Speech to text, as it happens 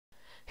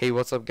Hey,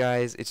 what's up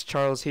guys? It's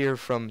Charles here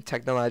from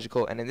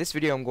Technological, and in this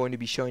video I'm going to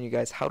be showing you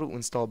guys how to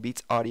install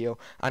Beats Audio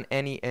on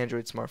any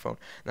Android smartphone.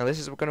 Now this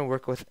is going to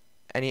work with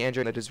any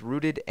Android that is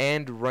rooted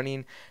and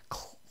running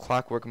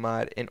Clockwork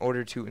mod in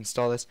order to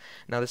install this.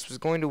 Now this is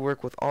going to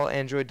work with all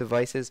Android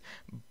devices,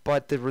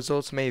 but the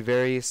results may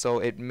vary, so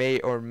it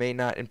may or may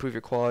not improve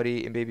your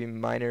quality. It may be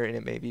minor and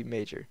it may be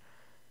major.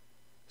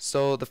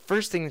 So the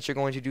first thing that you're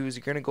going to do is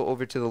you're going to go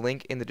over to the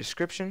link in the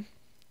description.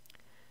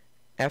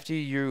 After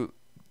you're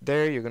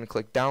going to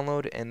click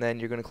download, and then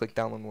you're going to click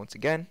download once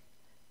again.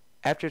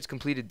 After it's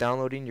completed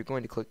downloading, you're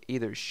going to click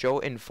either show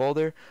in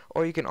folder,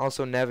 or you can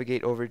also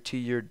navigate over to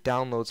your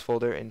downloads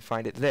folder and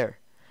find it there.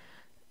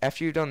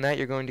 After you've done that,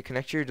 you're going to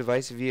connect your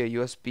device via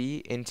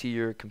USB into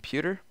your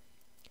computer.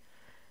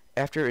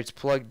 After it's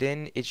plugged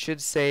in, it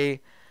should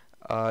say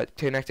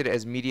connected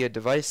as media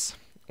device.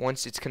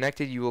 Once it's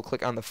connected, you will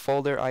click on the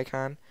folder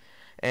icon,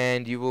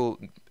 and you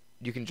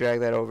can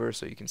drag that over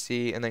so you can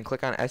see, and then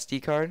click on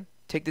SD card.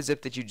 Take the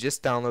zip that you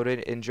just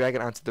downloaded and drag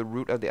it onto the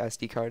root of the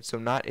SD card, so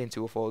not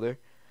into a folder.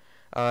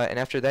 And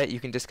after that,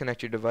 you can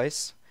disconnect your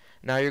device.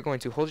 Now you're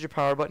going to hold your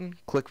power button,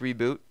 click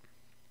reboot,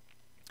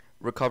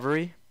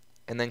 recovery,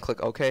 and then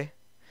click OK,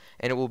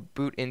 and it will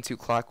boot into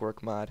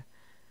Clockwork mod.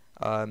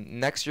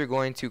 Next, you're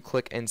going to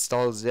click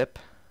install zip,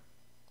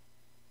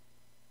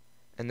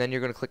 and then you're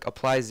going to click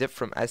apply zip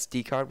from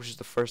SD card, which is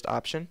the first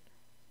option.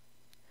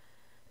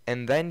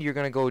 And then you're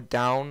going to go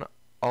down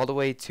all the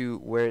way to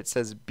where it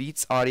says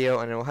Beats Audio,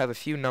 and it will have a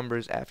few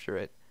numbers after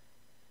it.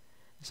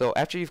 So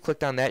after you've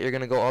clicked on that, you're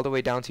going to go all the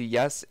way down to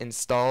yes,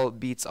 install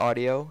Beats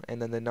Audio,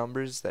 and then the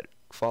numbers that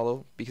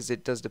follow, because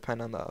it does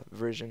depend on the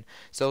version.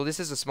 So this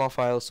is a small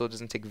file, so it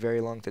doesn't take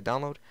very long to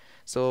download.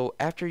 So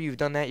after you've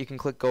done that, you can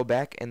click go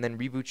back and then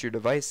reboot your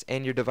device,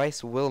 and your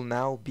device will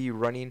now be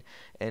running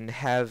and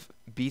have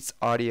Beats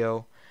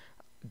Audio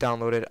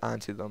downloaded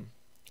onto them.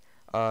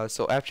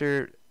 So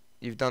after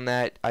you've done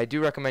that, I do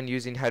recommend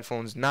using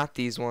headphones, not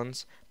these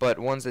ones, but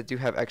ones that do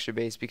have extra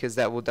bass, because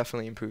that will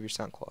definitely improve your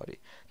sound quality.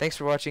 Thanks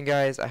for watching,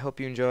 guys. I hope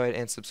you enjoyed,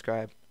 and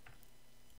subscribe.